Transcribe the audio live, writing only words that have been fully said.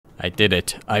I did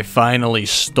it. I finally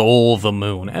stole the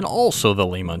moon, and also the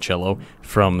Limoncello,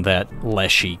 from that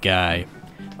Leshy guy.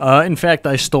 In fact,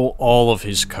 I stole all of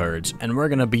his cards, and we're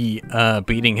gonna be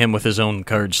beating him with his own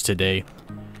cards today.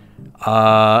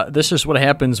 This is what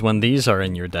happens when these are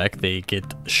in your deck. They get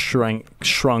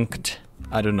shrunked.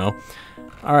 I don't know.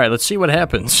 Alright, let's see what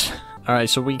happens.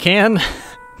 Alright, so we can...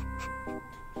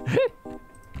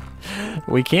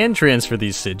 we can transfer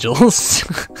these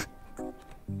sigils.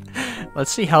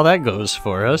 Let's see how that goes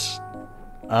for us.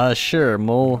 Sure,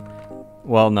 Mole...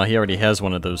 Well, no, he already has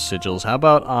one of those sigils. How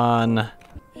about on...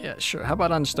 Yeah, sure, how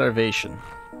about on Starvation?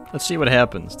 Let's see what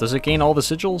happens. Does it gain all the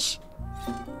sigils?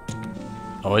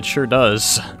 Oh, it sure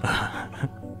does.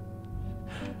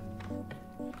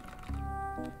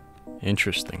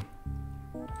 Interesting.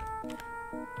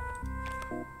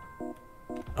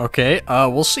 Okay,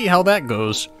 we'll see how that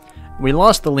goes. We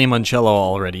lost the Limoncello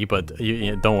already, but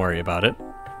don't worry about it.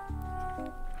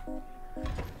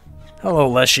 Hello,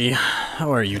 Leshy.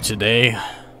 How are you today?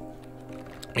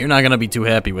 You're not gonna be too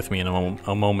happy with me in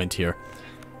a moment here.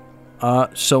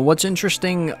 So what's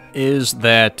interesting is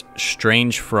that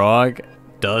Strange Frog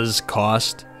does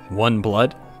cost 1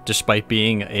 blood, despite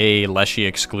being a Leshy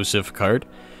exclusive card.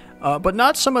 But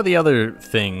not some of the other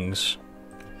things.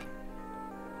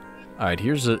 Alright,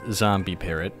 here's a zombie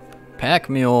parrot. Pack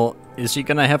Mule, is he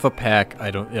gonna have a pack?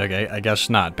 Okay, I guess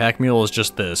not. Pack Mule is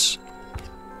just this.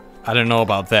 I don't know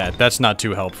about that. That's not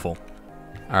too helpful.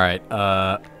 Alright,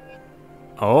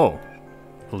 oh.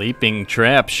 Leaping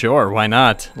Trap, sure, why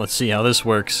not? Let's see how this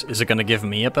works. Is it gonna give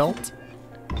me a belt?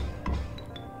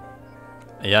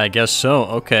 Yeah, I guess so.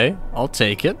 Okay, I'll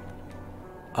take it.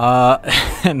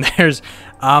 And there's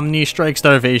Omni Strike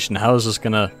Starvation. How is this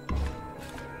gonna...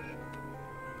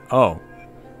 Oh.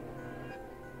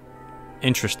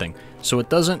 Interesting. So it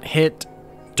doesn't hit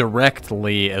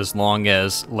directly as long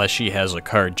as Leshy has a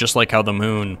card, just like how the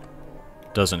moon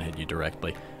doesn't hit you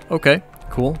directly. Okay,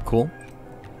 cool, cool.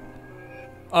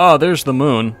 Oh, there's the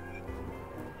moon.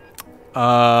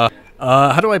 How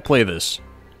do I play this?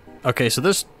 Okay, so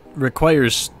this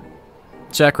requires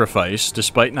sacrifice,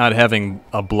 despite not having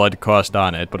a blood cost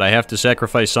on it, but I have to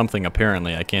sacrifice something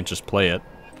apparently. I can't just play it.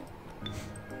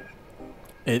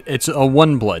 It's a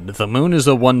 1 blood. The moon is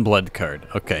a 1 blood card.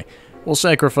 Okay. We'll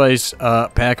sacrifice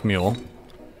Pack Mule.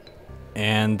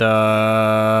 And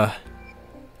oh.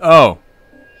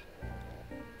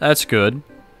 That's good.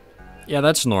 Yeah,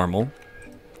 that's normal.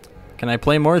 Can I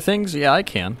play more things? Yeah, I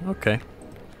can. Okay.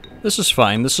 This is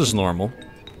fine. This is normal.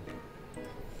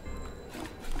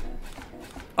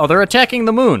 Oh, they're attacking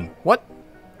the moon. What?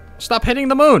 Stop hitting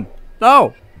the moon.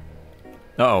 No.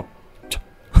 Uh-oh.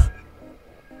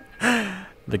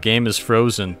 The game is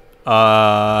frozen.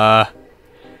 I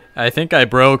think I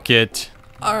broke it.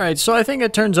 Alright, so I think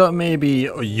it turns out maybe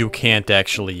you can't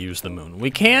actually use the moon.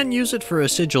 We can use it for a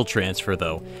sigil transfer,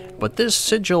 though. But this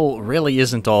sigil really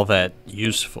isn't all that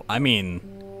useful. I mean,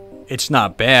 it's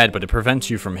not bad, but it prevents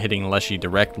you from hitting Leshy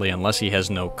directly unless he has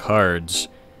no cards.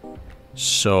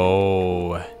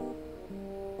 So...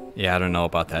 yeah, I don't know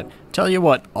about that. Tell you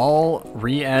what, I'll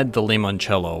re-add the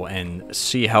Limoncello and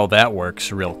see how that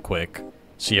works real quick.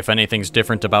 See if anything's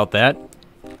different about that.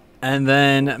 And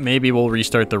then maybe we'll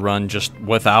restart the run just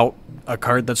without a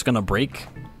card that's going to break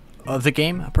the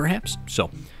game, perhaps. So,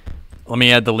 let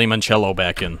me add the Limoncello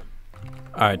back in.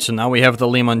 Alright, so now we have the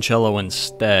Limoncello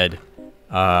instead.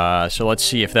 So let's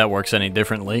see if that works any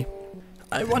differently.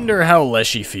 I wonder how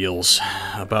Leshy feels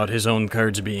about his own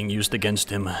cards being used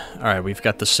against him. Alright, we've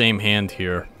got the same hand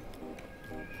here.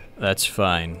 That's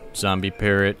fine. Zombie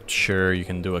Parrot, sure, you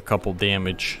can do a couple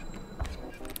damage.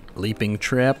 Leaping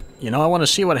Trap. You know, I want to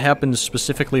see what happens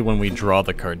specifically when we draw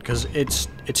the card, because it's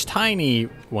tiny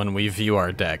when we view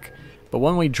our deck. But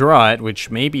when we draw it, which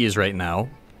maybe is right now...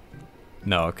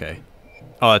 No, okay.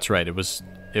 Oh, that's right, it was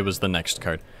the next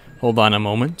card. Hold on a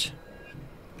moment.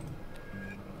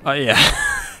 Oh, yeah.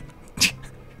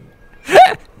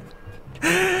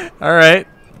 Alright.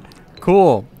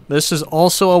 Cool. This is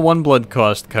also a 1 blood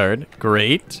cost card.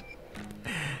 Great.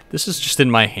 This is just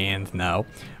in my hand now.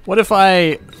 What if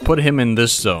I put him in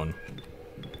this zone?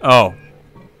 Oh.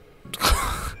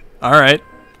 Alright.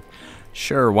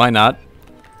 Sure, why not?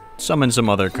 Summon some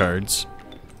other cards.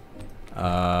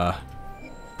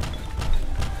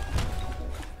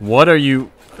 What are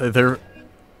you... They're...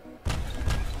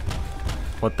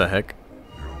 What the heck?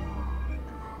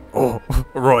 Oh,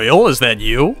 Royal, is that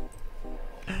you?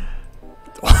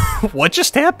 What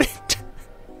just happened?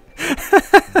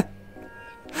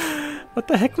 What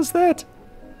the heck was that?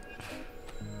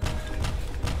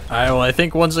 Alright, well, I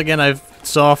think once again I've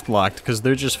soft locked because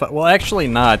they're just well, actually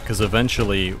not, because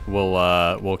eventually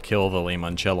we'll kill the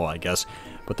Limoncello, I guess.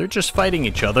 But they're just fighting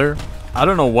each other. I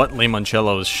don't know what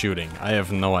Limoncello is shooting. I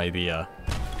have no idea,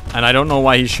 and I don't know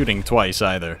why he's shooting twice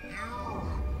either.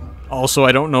 Also,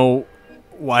 I don't know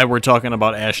why we're talking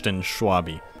about Ashton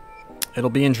Schwabi. It'll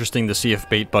be interesting to see if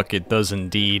Bait Bucket does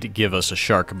indeed give us a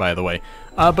shark, by the way.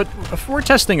 But if we're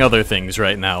testing other things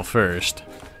right now first.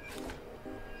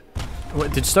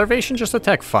 What, did Starvation just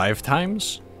attack 5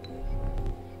 times?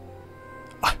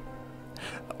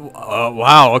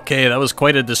 Wow, okay, that was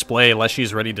quite a display.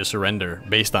 Leshy's ready to surrender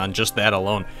based on just that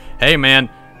alone. Hey man,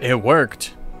 it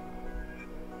worked.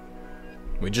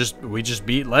 We just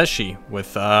beat Leshy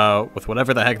with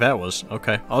whatever the heck that was.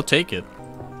 Okay, I'll take it.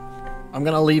 I'm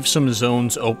gonna leave some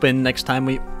zones open next time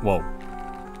we... Whoa.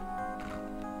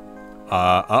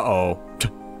 Uh-oh.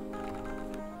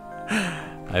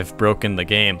 I've broken the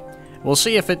game. We'll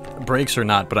see if it breaks or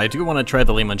not, but I do want to try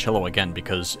the Limoncello again,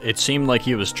 because it seemed like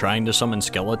he was trying to summon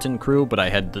Skeleton Crew, but I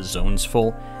had the zones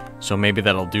full, so maybe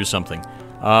that'll do something.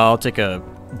 I'll take a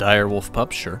Dire Wolf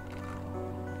Pup, sure.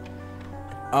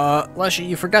 Leshy,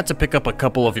 you forgot to pick up a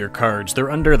couple of your cards.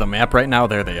 They're under the map right now.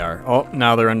 There they are. Oh,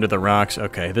 now they're under the rocks.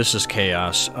 Okay, this is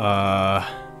chaos.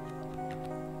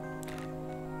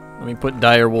 Let me put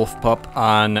Dire Wolf Pup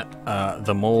on,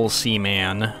 the Mole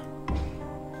Seaman.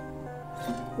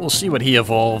 We'll see what he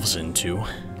evolves into.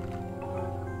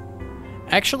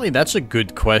 Actually, that's a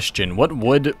good question. What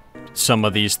would some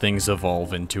of these things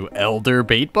evolve into? Elder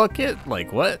Bait Bucket?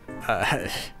 Like, what?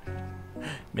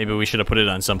 Maybe we should have put it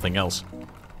on something else.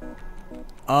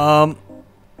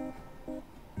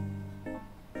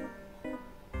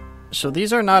 So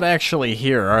these are not actually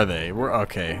here, are they?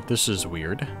 Okay, this is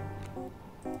weird.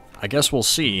 I guess we'll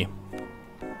see.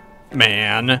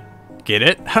 Man. Get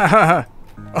it? Haha.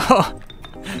 Oh,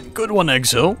 good one,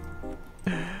 Exo.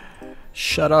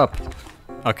 Shut up.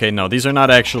 Okay, no, these are not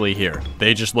actually here.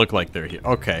 They just look like they're here.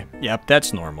 Okay, yep,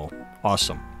 that's normal.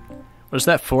 Awesome. What is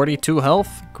that, 42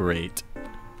 health? Great.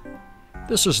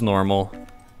 This is normal.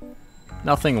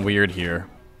 Nothing weird here.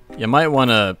 You might want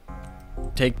to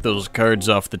take those cards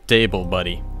off the table,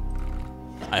 buddy.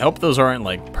 I hope those aren't,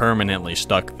 like, permanently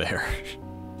stuck there.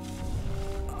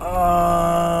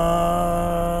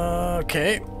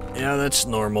 Okay. Yeah, that's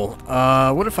normal.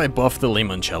 What if I buff the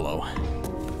Limoncello?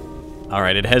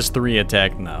 Alright, it has 3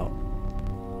 attack now.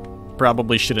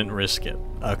 Probably shouldn't risk it.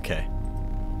 Okay.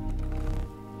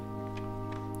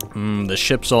 The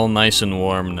ship's all nice and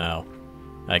warm now.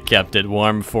 I kept it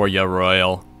warm for you,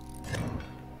 Royal.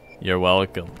 You're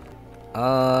welcome.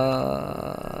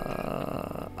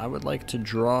 I would like to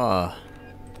draw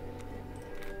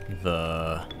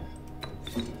the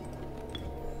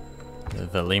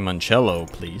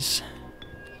Limoncello, please.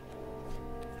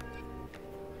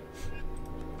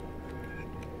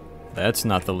 That's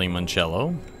not the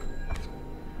Limoncello.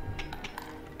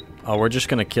 Oh, we're just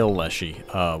gonna kill Leshy.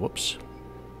 Whoops.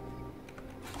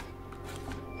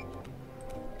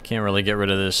 Can't really get rid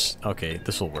of this. Okay,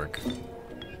 this'll work.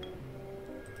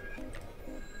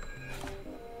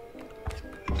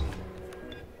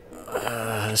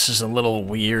 This is a little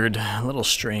weird, a little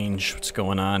strange. What's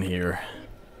going on here?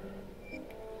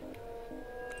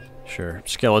 Sure.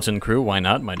 Skeleton Crew, why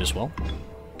not? Might as well.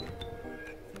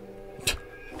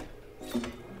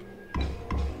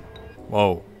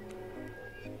 Whoa.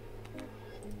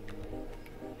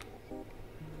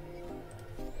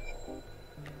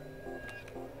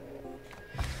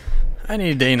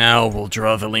 Any day now, we'll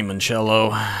draw the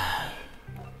Limoncello.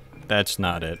 That's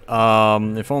not it.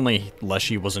 If only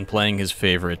Leshy wasn't playing his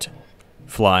favorite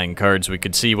flying cards, we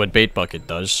could see what Bait Bucket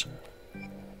does.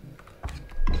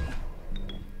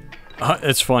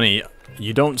 It's funny,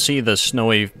 you don't see the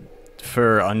snowy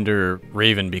fur under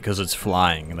Raven because it's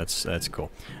flying. That's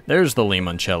cool. There's the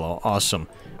Limoncello. Awesome.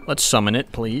 Let's summon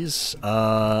it, please.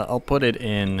 I'll put it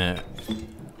in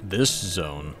this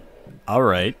zone.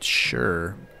 Alright,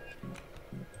 sure.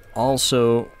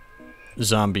 Also,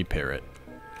 Zombie Parrot.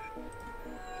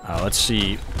 Let's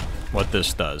see what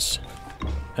this does.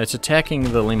 It's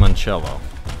attacking the Limoncello.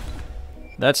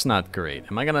 That's not great.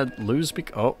 Am I gonna lose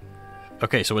oh.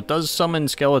 Okay, so it does summon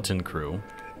Skeleton Crew.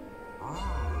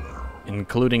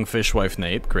 Including Fishwife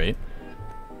Nate, great.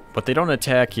 But they don't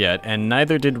attack yet, and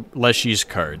neither did Leshy's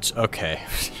cards. Okay.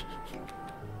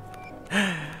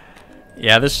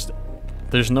 Yeah,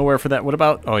 there's nowhere for that. What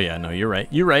about... Oh yeah, no, you're right.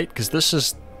 You're right, because this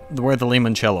is where the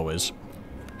Limoncello is.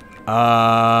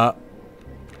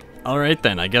 Alright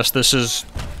then, I guess this is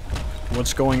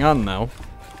what's going on now.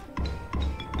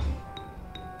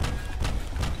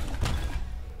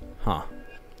 Huh.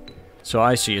 So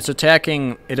I see, it's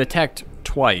attacking... It attacked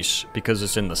twice because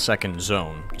it's in the second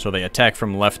zone. So they attack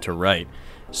from left to right.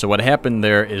 So what happened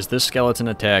there is this skeleton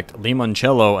attacked,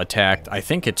 Limoncello attacked, I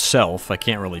think itself, I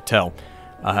can't really tell.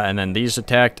 And then these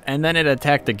attacked, and then it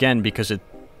attacked again because it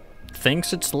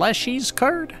thinks it's Leshy's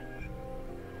card?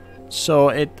 So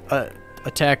it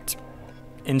attacked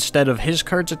instead of his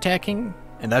cards attacking,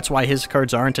 and that's why his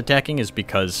cards aren't attacking, is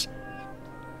because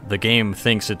the game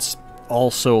thinks it's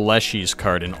also Leshy's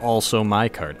card and also my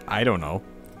card. I don't know.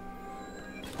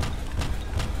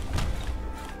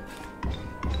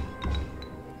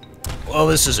 Well,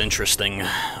 this is interesting.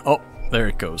 Oh, there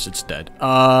it goes. It's dead.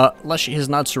 Leshy has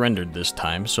not surrendered this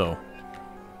time, so...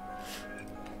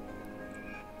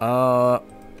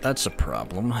 that's a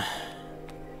problem.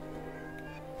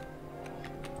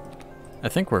 I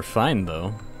think we're fine,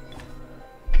 though.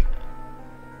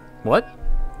 What?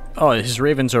 Oh, his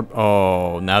ravens are...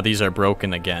 Oh, now these are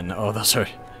broken again. Oh, those are...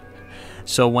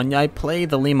 So when I play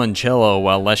the Limoncello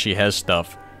while Leshy has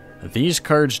stuff, these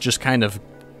cards just kind of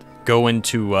go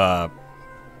into,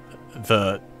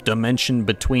 the dimension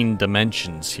between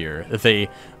dimensions here. They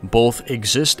both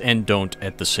exist and don't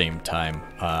at the same time.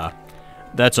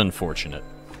 That's unfortunate.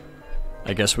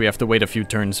 I guess we have to wait a few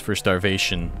turns for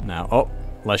starvation now. Oh,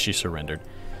 Leshy surrendered.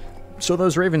 So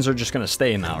those ravens are just gonna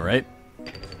stay now, right?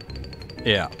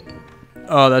 Yeah.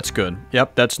 Oh, that's good.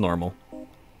 Yep, that's normal.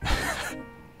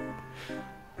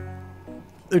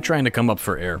 They're trying to come up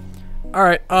for air.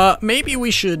 Alright, maybe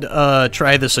we should,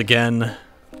 try this again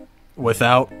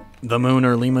without the Moon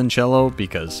or Limoncello,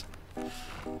 because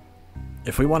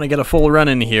if we want to get a full run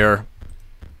in here,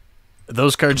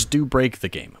 those cards do break the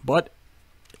game, but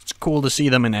it's cool to see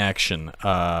them in action.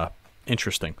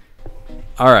 Interesting.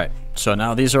 Alright, so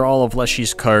now these are all of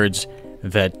Leshy's cards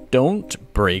that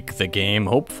don't break the game,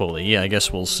 hopefully. I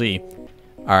guess we'll see.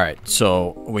 Alright,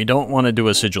 so we don't want to do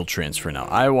a sigil transfer now.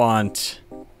 I want...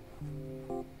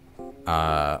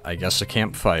 I guess a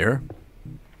campfire.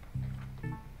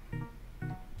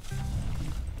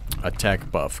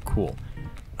 Attack buff, cool.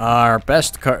 Our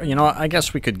best card... You know what, I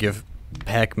guess we could give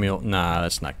Pack Mule... Nah,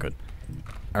 that's not good.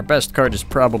 Our best card is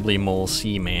probably Mole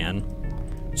Seaman.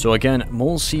 So again,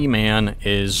 Mole Seaman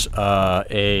is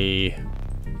a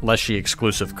Leshy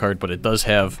exclusive card, but it does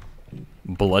have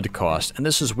blood cost. And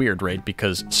this is weird, right?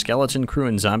 Because Skeleton Crew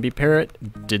and Zombie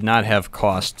Parrot did not have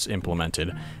costs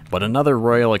implemented, but another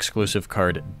Royal exclusive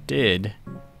card did,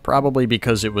 probably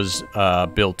because it was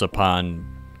built upon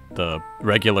the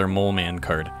regular Mole Man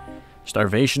card.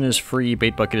 Starvation is free,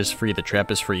 Bait Bucket is free, the Trap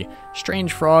is free.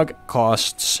 Strange Frog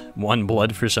costs 1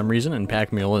 blood for some reason, and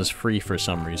Pack Mule is free for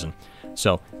some reason.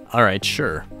 So, alright,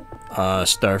 sure.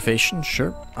 Starvation,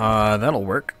 sure. That'll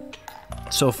work.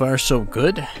 So far, so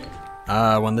good.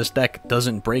 When this deck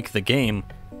doesn't break the game,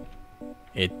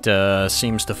 it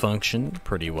seems to function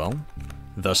pretty well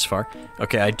thus far.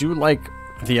 Okay, I do like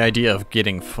the idea of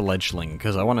getting Fledgling,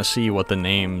 because I want to see what the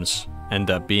names end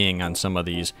up being on some of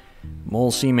these.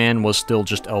 Mole Seaman was still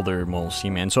just Elder Mole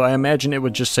Seaman, so I imagine it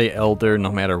would just say Elder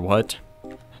no matter what.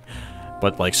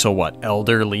 But, like, so what?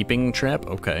 Elder Leaping Trap?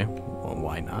 Okay, well,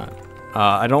 why not?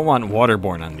 I don't want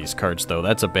Waterborne on these cards, though.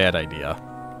 That's a bad idea.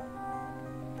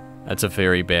 That's a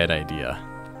very bad idea.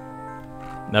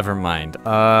 Never mind.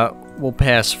 We'll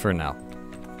pass for now.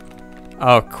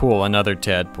 Oh, cool, another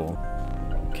tadpole.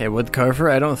 Okay,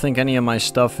 Woodcarver, I don't think any of my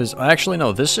stuff is... Actually,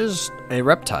 no, this is a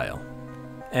reptile.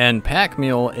 And Pack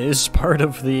Mule is part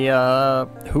of the,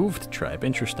 Hooved tribe.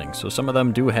 Interesting. So some of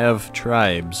them do have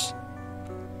tribes.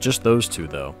 Just those two,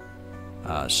 though.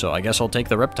 So I guess I'll take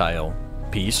the reptile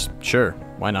piece. Sure,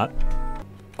 why not?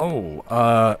 Oh,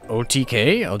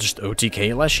 OTK? I'll just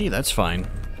OTK Leshy? That's fine.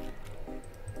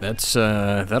 That's,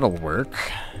 that'll work.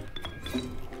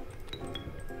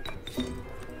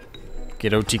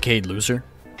 Get OTK'd, loser.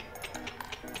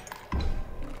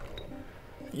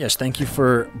 Yes, thank you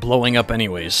for blowing up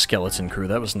anyways, Skeleton Crew.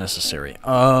 That was necessary.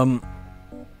 I'll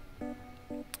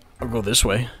go this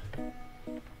way.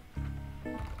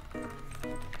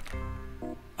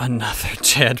 Another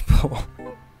tadpole.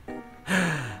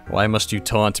 Why must you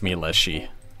taunt me, Leshy?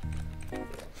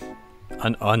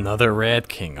 Another Rat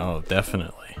King. Oh,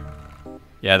 definitely.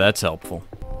 Yeah, that's helpful.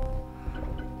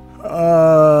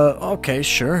 Okay,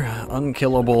 sure.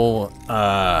 Unkillable,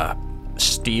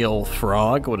 Steel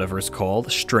Frog, whatever it's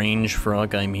called. Strange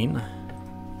Frog, I mean.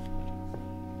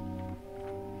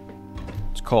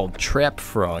 It's called Trap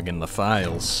Frog in the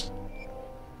files.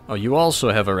 Oh, you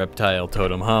also have a reptile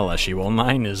totem, huh, Leshy? Well,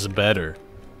 mine is better.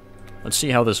 Let's see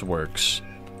how this works.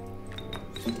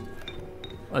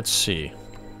 Let's see.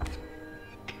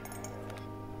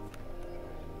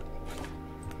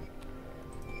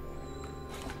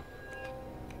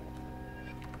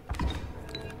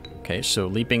 Okay, so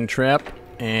leaping trap,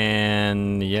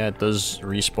 and yeah, it does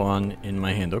respawn in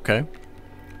my hand. Okay.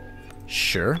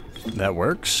 Sure, that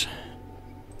works.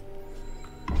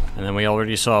 And then we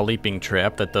already saw a leaping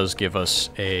trap that does give us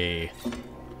a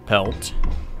pelt.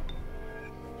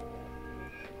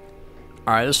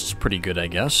 Alright, this is pretty good, I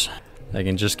guess. I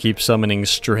can just keep summoning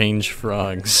strange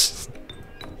frogs.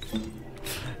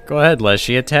 Go ahead,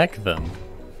 Leshy, attack them.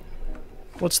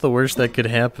 What's the worst that could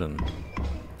happen?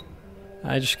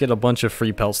 I just get a bunch of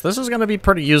free pelts. This is going to be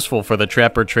pretty useful for the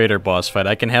Trapper Trader boss fight.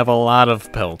 I can have a lot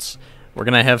of pelts. We're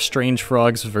going to have strange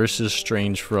frogs versus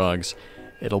strange frogs.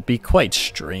 It'll be quite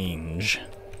strange.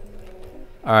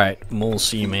 Alright, Mole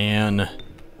Man.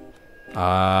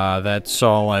 That's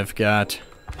all I've got.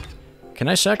 Can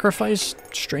I sacrifice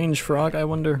strange frog, I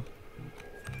wonder?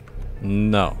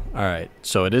 No. Alright,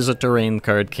 so it is a terrain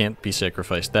card, can't be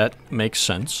sacrificed. That makes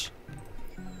sense.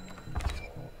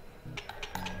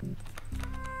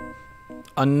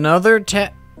 Another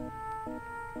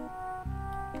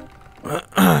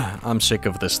I'm sick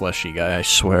of this Leshy guy, I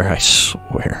swear, I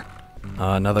swear.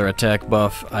 Another attack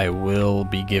buff. I will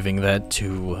be giving that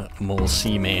to Mole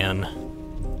Man.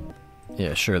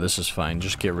 Yeah, sure, this is fine.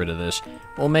 Just get rid of this.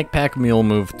 We'll make Pack Mule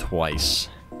move twice.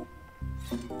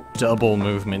 Double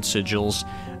movement sigils.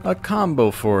 A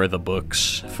combo for the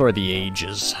books, for the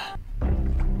ages.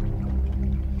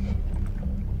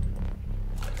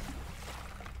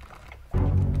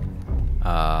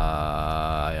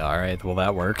 Alright, well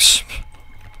that works.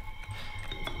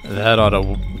 That ought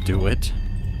to do it.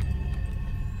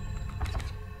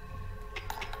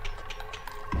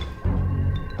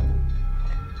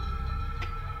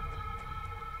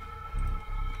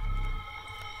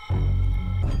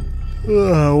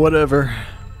 Whatever.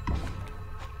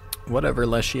 Whatever,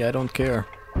 Leshy, I don't care.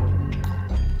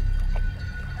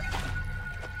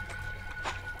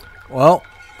 Well,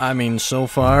 I mean, so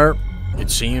far, it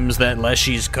seems that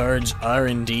Leshy's cards are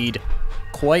indeed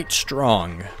quite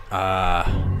strong.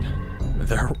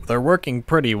 They're working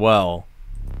pretty well.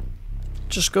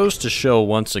 Just goes to show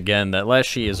once again that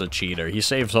Leshy is a cheater. He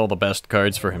saves all the best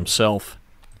cards for himself.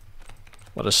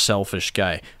 What a selfish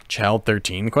guy. Child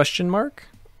 13, question mark?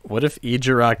 What if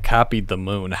Ijarok copied the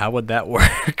moon? How would that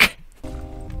work?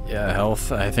 Yeah,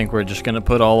 health. I think we're just gonna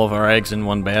put all of our eggs in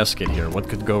one basket here. What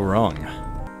could go wrong?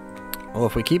 Well,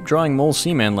 if we keep drawing Mole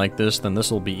Seaman like this, then this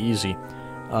will be easy.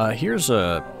 Here's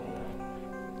a...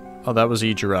 Oh, that was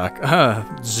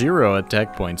Ijarok. 0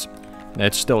 attack points.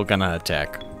 It's still gonna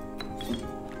attack.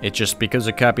 It just, because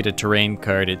it copied a terrain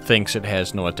card, it thinks it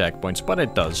has no attack points, but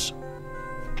it does.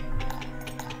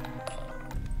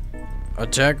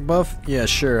 Attack buff? Yeah,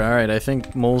 sure. Alright, I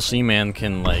think Mole Seaman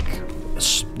can, like,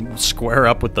 square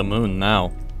up with the moon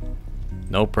now.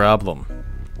 No problem.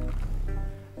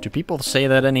 Do people say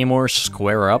that anymore?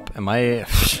 Square up? Am I...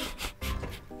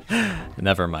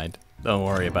 Never mind. Don't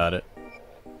worry about it.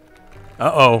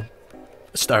 Uh-oh.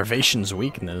 Starvation's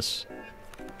weakness.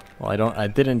 Well, I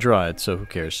didn't draw it, so who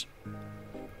cares?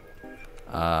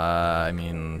 I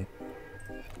mean...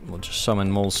 We'll just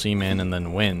summon Mole Seaman and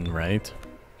then win, right?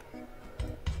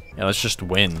 Yeah, let's just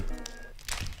win.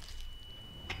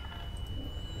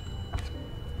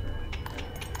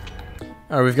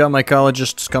 Alright, we've got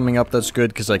mycologists coming up. That's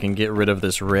good, because I can get rid of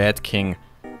this Rat King.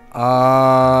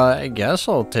 I guess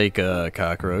I'll take a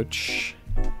cockroach.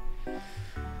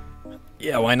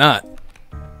 Yeah, why not?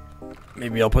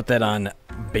 Maybe I'll put that on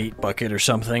bait bucket or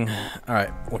something.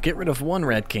 Alright, we'll get rid of one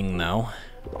Rat King now.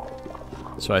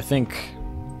 So I think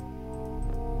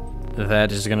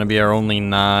that is going to be our only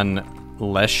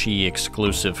non-Leshy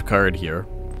exclusive card here.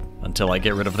 Until I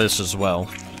get rid of this as well.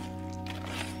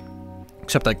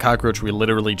 Except that cockroach we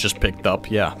literally just picked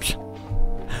up, yeah.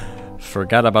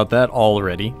 Forgot about that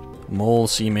already. Mole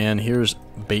Seaman, here's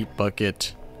bait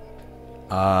bucket.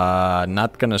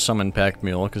 Not gonna summon Pack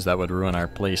Mule, because that would ruin our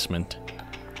placement.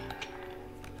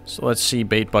 So let's see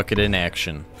bait bucket in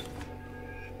action.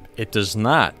 It does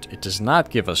not. It does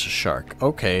not give us a shark.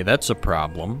 Okay, that's a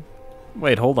problem.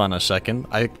 Wait, hold on a second.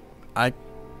 I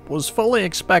was fully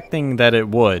expecting that it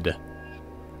would.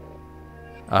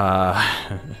 Uh-oh.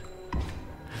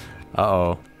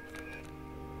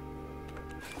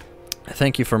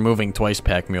 Thank you for moving twice,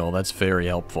 Pack Mule. That's very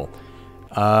helpful.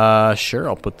 Sure,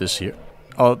 I'll put this here.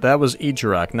 Oh, that was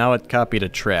Ijarok. Now it copied a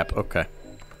trap. Okay.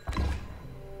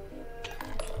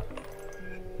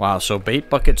 Wow, so bait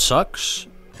bucket sucks?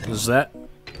 Is that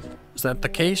the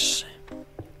case?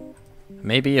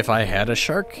 Maybe if I had a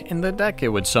shark in the deck, it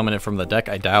would summon it from the deck.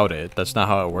 I doubt it. That's not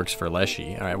how it works for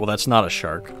Leshy. Alright, well that's not a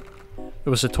shark. It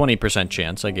was a 20%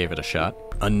 chance. I gave it a shot.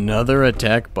 Another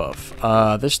attack buff.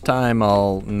 This time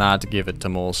I'll not give it to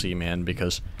Mole Seaman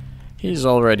because He's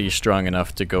already strong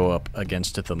enough to go up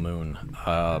against the moon.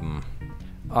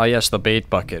 Oh yes, the bait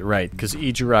bucket, right, because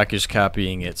Ijirok is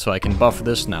copying it, so I can buff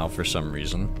this now for some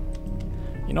reason.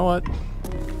 You know what?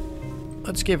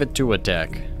 Let's give it 2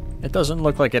 attack. It doesn't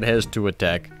look like it has 2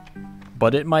 attack,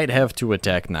 but it might have 2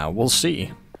 attack now. We'll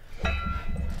see.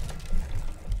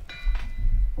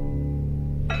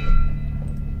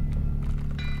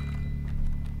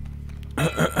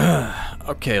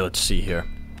 Okay, let's see here.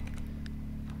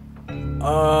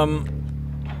 I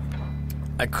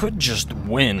could just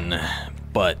win,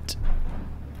 but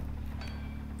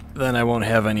then I won't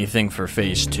have anything for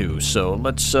phase 2, so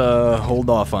let's hold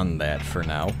off on that for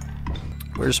now.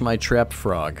 Where's my trap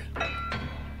frog?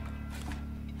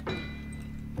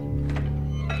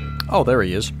 Oh, there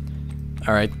he is.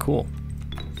 Alright, cool.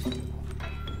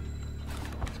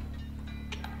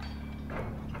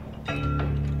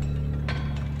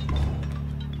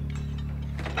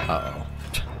 Uh-oh.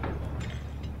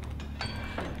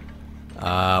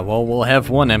 Well, we'll have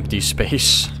 1 empty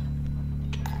space.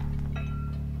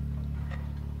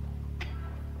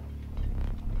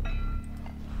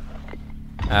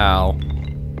 Ow.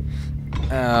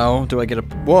 Ow, do I get a...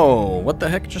 Whoa, what the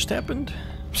heck just happened?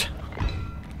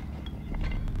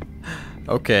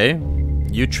 Okay,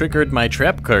 you triggered my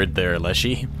trap card there,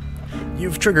 Leshy.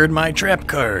 You've triggered my trap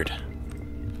card.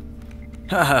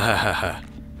 Ha ha ha ha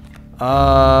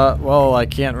ha. Well, I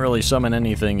can't really summon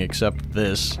anything except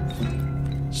this.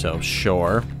 So,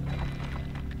 sure.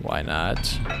 Why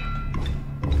not?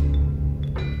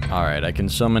 Alright, I can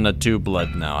summon a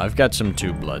 2-blood now. I've got some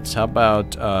 2-bloods. How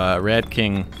about, Rat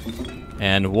King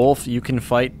and Wolf, you can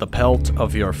fight the pelt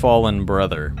of your fallen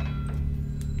brother.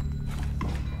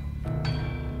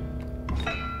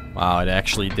 Wow, it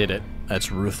actually did it.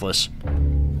 That's ruthless.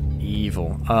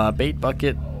 Evil. Bait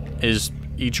Bucket is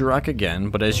Ijirok again,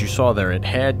 but as you saw there, it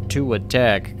had 2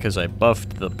 attack because I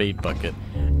buffed the Bait Bucket.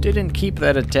 Didn't keep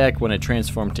that attack when it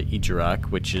transformed to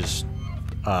Ijirok, which is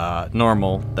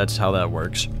normal. That's how that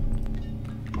works.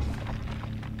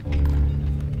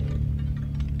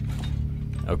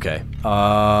 Okay.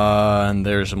 And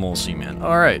there's a Mole Seaman.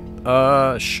 Alright.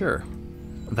 Sure.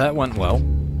 That went well.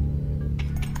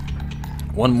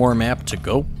 1 more map to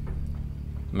go.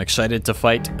 I'm excited to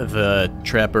fight the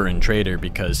Trapper and Trader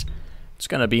because it's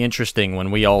gonna be interesting when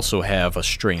we also have a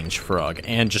strange frog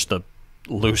and just a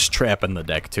loose trap in the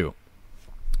deck too.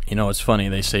 You know, it's funny,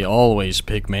 they say always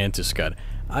pick Mantis God.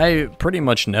 I pretty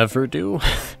much never do.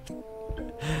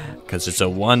 Because it's a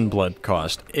 1 blood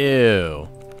cost. Ew.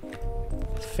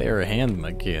 Fair hand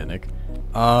mechanic.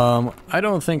 I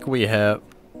don't think we have...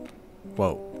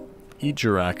 Whoa.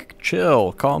 Ijirok.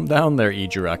 Chill. Calm down there,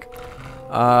 Ijirok.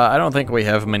 I don't think we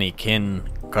have many kin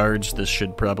cards. This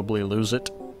should probably lose it.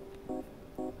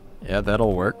 Yeah,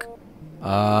 that'll work.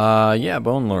 Yeah,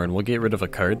 Bone Lord. We'll get rid of a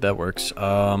card. That works.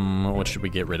 What should we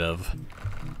get rid of?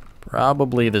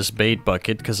 Probably this Bait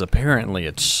Bucket, because apparently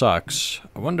it sucks.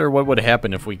 I wonder what would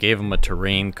happen if we gave him a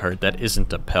terrain card that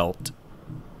isn't a pelt.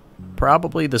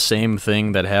 Probably the same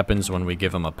thing that happens when we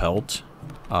give him a pelt.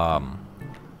 But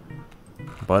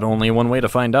only one way to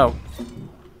find out.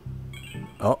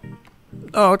 Oh.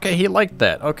 Oh, okay, he liked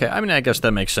that. Okay, I mean, I guess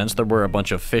that makes sense. There were a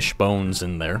bunch of fish bones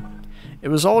in there. It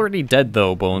was already dead,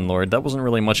 though, Bone Lord. That wasn't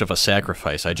really much of a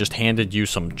sacrifice. I just handed you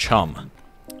some chum.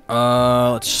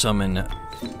 Let's summon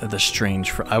the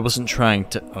strange... I wasn't trying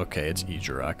to... Okay, it's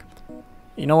Ijirok.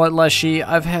 You know what, Leshy?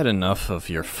 I've had enough of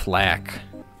your flack.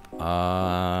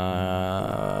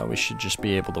 We should just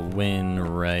be able to win,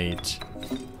 right?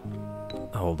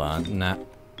 Hold on, nah.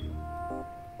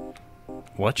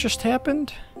 What just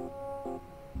happened?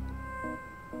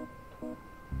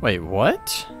 Wait,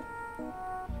 what?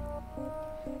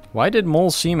 Why did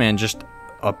Mole Seaman just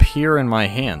appear in my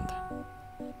hand?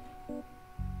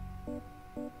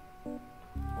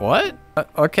 What?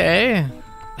 Okay.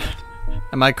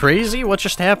 Am I crazy? What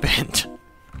just happened?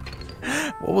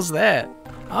 What was that?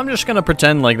 I'm just gonna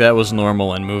pretend like that was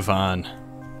normal and move on.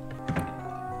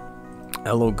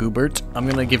 Hello, Goobert. I'm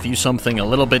gonna give you something a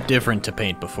little bit different to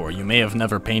paint before. You may have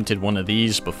never painted one of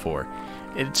these before.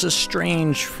 It's a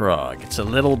strange frog. It's a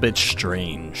little bit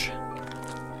strange.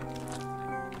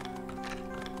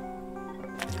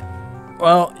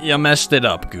 Well, you messed it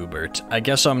up, Goobert. I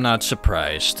guess I'm not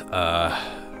surprised.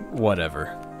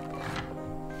 Whatever.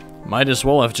 Might as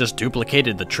well have just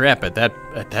duplicated the trap at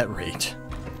that rate.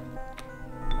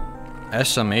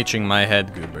 SMHing my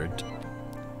head, Goobert.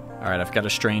 Alright, I've got a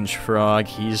strange frog.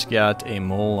 He's got a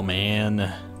mole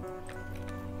man.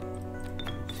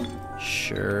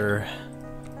 Sure.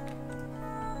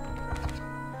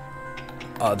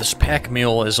 This pack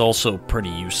mule is also pretty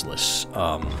useless.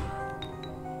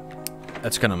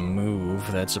 That's gonna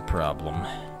move. That's a problem.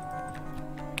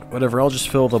 Whatever, I'll just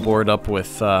fill the board up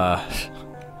with,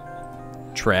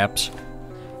 traps.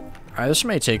 Alright, this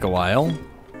may take a while.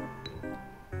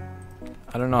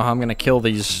 I don't know how I'm gonna kill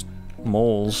these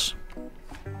moles.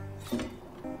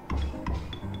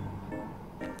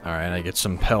 Alright, I get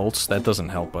some pelts. That doesn't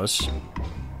help us.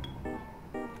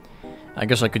 I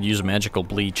guess I could use magical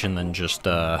bleach and then just,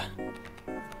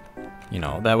 you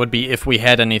know, that would be if we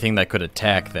had anything that could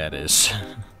attack, that is.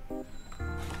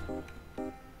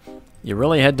 You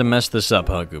really had to mess this up,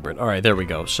 huh, Goobert? Alright, there we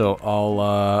go. So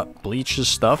I'll, bleach his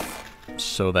stuff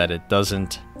so that it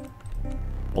doesn't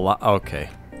okay.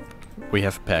 We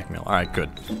have pack mule. Alright, good.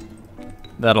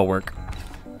 That'll work.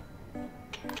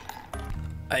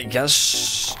 I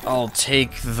guess I'll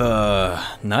take the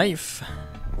knife.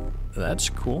 That's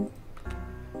cool.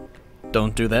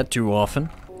 Don't do that too often.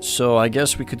 So I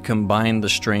guess we could combine the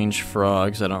strange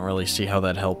frogs. I don't really see how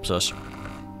that helps us.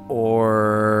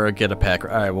 Or get a pack.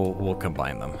 Alright, we'll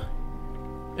combine them.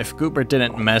 If Goobert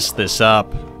didn't mess this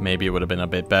up, maybe it would have been a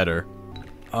bit better.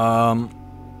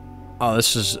 Oh,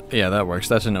 this is... yeah, that works.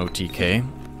 That's an OTK.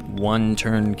 1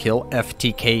 turn kill.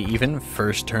 FTK even.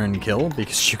 First turn kill,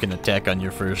 because you can attack on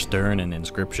your first turn in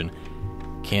Inscryption.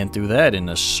 Can't do that in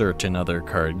a certain other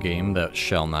card game that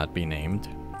shall not be named.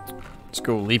 Let's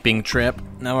go Leaping Trap.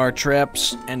 Now our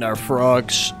traps and our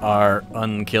frogs are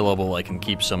unkillable. I can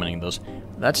keep summoning those.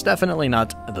 That's definitely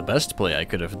not the best play I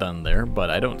could have done there, but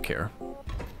I don't care.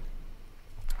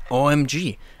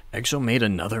 OMG. Exo made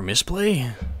another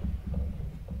misplay?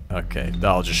 Okay,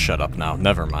 I'll just shut up now.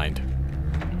 Never mind.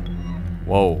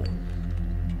 Whoa.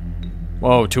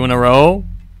 Whoa, 2 in a row?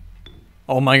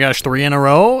 Oh my gosh, 3 in a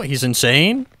row? He's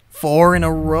insane? 4 in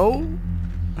a row?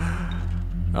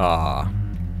 Ah,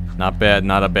 not bad,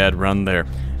 not a bad run there.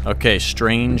 Okay,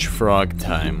 strange frog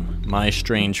time. My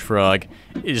strange frog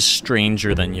is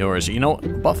stranger than yours. You know,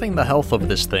 buffing the health of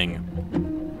this thing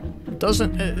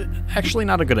doesn't... actually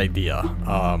not a good idea.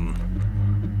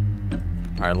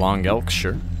 Alright, long elk,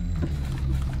 sure.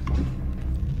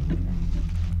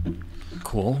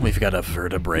 Cool, we've got a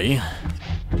vertebrae.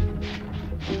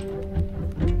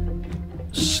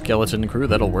 Skeleton crew,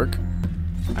 that'll work.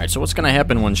 Alright, so what's gonna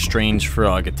happen when Strange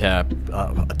Frog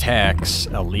attacks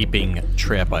a leaping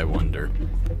trap, I wonder?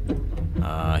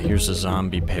 Here's a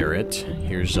zombie parrot.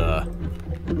 Here's a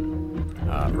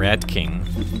rat king.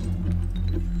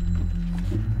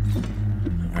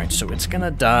 Alright, so it's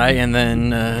gonna die and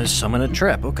then summon a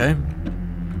trap, okay.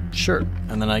 Sure,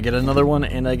 and then I get another one,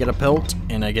 and I get a pelt,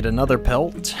 and I get another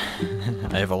pelt.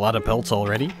 I have a lot of pelts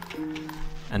already.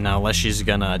 And now Leshy's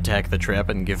gonna attack the trap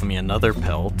and give me another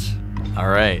pelt.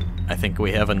 Alright, I think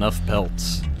we have enough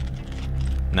pelts.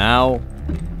 Now,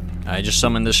 I just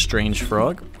summon this strange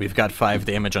frog. We've got 5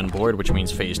 damage on board, which means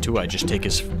phase 2, I just take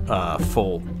his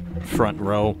full front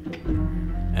row.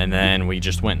 And then we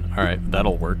just win. Alright,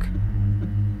 that'll work.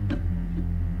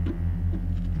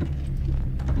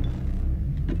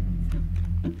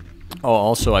 Oh,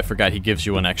 also, I forgot he gives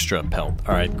you an extra pelt.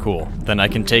 Alright, cool. Then I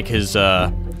can take his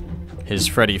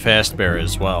Freddy Fazbear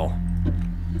as well.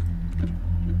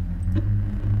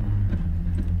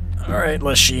 Alright,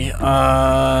 Leshy.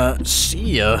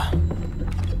 See ya.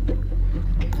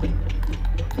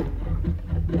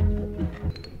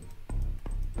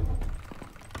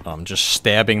 I'm just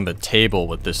stabbing the table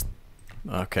with this...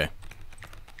 okay.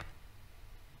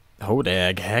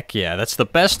 Hodag, heck yeah, that's the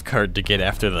best card to get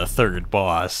after the 3rd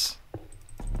boss.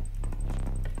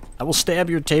 I will stab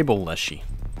your table, Leshy.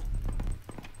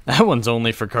 That one's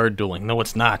only for card dueling. No,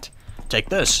 it's not. Take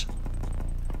this.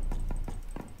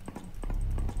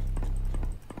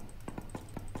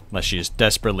 Leshy is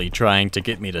desperately trying to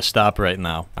get me to stop right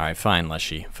now. Alright, fine,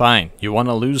 Leshy. Fine. You want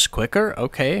to lose quicker?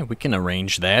 Okay, we can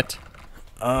arrange that.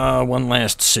 One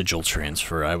last sigil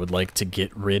transfer. I would like to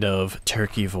get rid of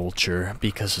Turkey Vulture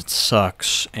because it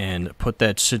sucks and put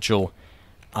that sigil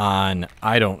on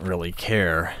I don't really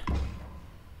care.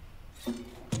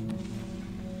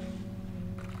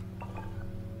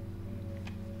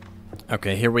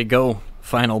 Okay, here we go.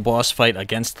 Final boss fight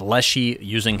against Leshy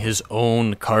using his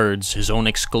own cards, his own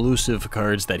exclusive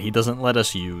cards that he doesn't let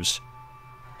us use.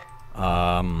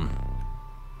 I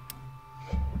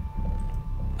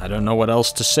don't know what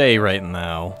else to say right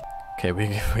now. Okay, we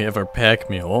have our pack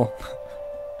mule.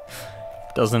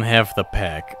 Doesn't have the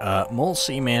pack. Mole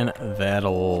Seaman,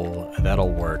 that'll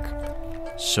work.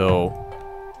 So,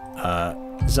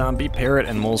 Zombie Parrot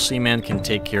and Mole Seaman can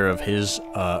take care of his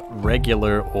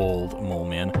regular old Mole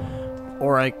Man.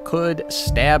 Or I could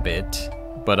stab it,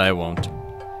 but I won't.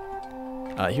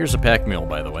 Here's a pack mule,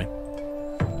 by the way.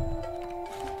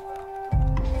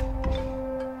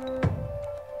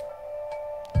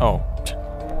 Oh.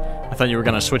 I thought you were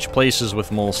gonna switch places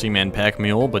with Mole Seaman Pack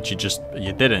Mule, but you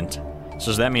didn't. So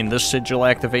does that mean this sigil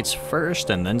activates first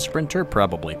and then Sprinter?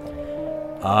 Probably.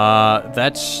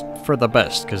 That's for the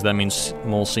best, because that means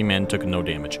Mole Seaman took no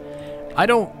damage. I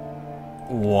don't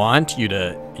want you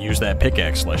to use that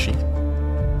pickaxe, Leshy.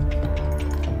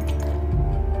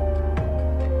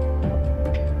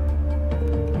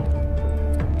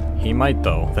 He might,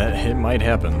 though. It might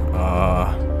happen.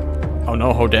 Oh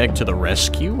no, Hodag to the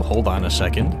rescue? Hold on a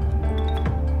second.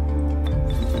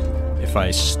 If I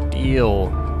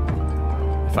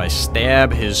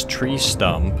stab his tree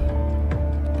stump...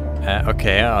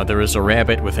 okay, there is a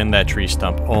rabbit within that tree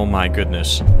stump. Oh my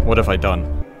goodness. What have I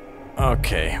done?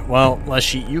 Okay, well,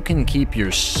 Leshy, you can keep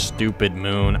your stupid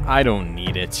moon. I don't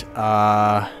need it.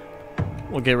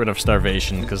 We'll get rid of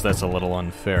starvation, because that's a little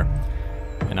unfair.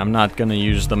 And I'm not gonna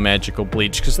use the magical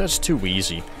bleach, because that's too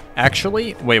easy.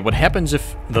 Actually, wait, what happens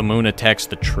if the moon attacks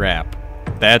the trap?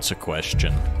 That's a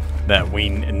question that we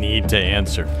need to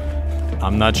answer.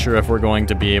 I'm not sure if we're going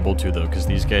to be able to, though, because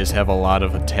these guys have a lot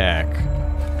of attack.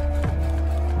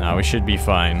 Now we should be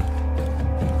fine.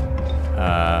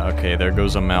 Okay, there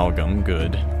goes Amalgam.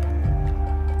 Good.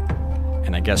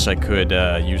 And I guess I could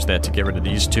use that to get rid of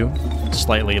these two.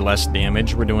 Slightly less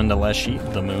damage we're doing to Leshy,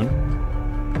 the moon.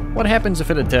 What happens if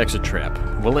it attacks a trap?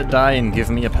 Will it die and give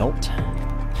me a pelt?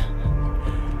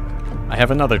 I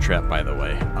have another trap, by the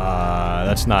way.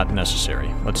 That's not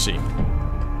necessary. Let's see.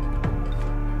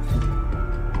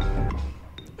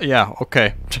 Yeah,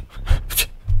 okay.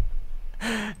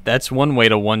 That's one way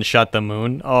to one-shot the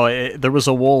moon. Oh, there was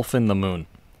a wolf in the moon.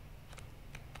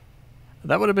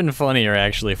 That would have been funnier,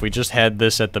 actually, if we just had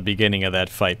this at the beginning of that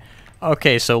fight.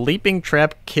 Okay, so Leaping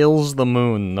Trap kills the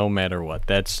moon no matter what.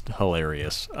 That's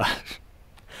hilarious.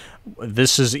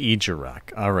 This is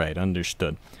Ejerok. Alright,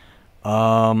 understood.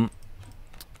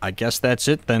 I guess that's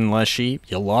it then, Leshy.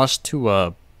 You lost to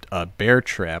a bear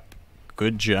trap.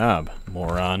 Good job,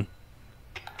 moron.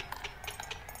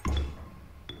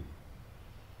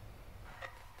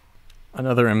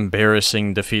 Another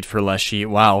embarrassing defeat for Leshy.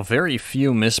 Wow, very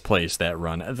few misplays that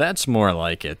run. That's more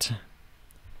like it.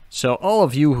 So all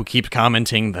of you who keep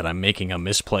commenting that I'm making a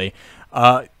misplay,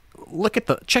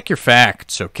 check your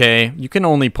facts, okay? You can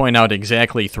only point out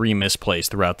exactly 3 misplays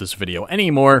throughout this video. Any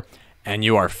more, and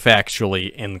you are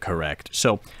factually incorrect.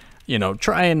 So, you know,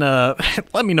 try and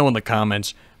let me know in the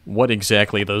comments what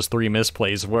exactly those 3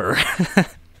 misplays were.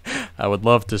 I would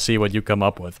love to see what you come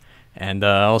up with. And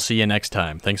I'll see you next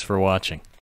time. Thanks for watching.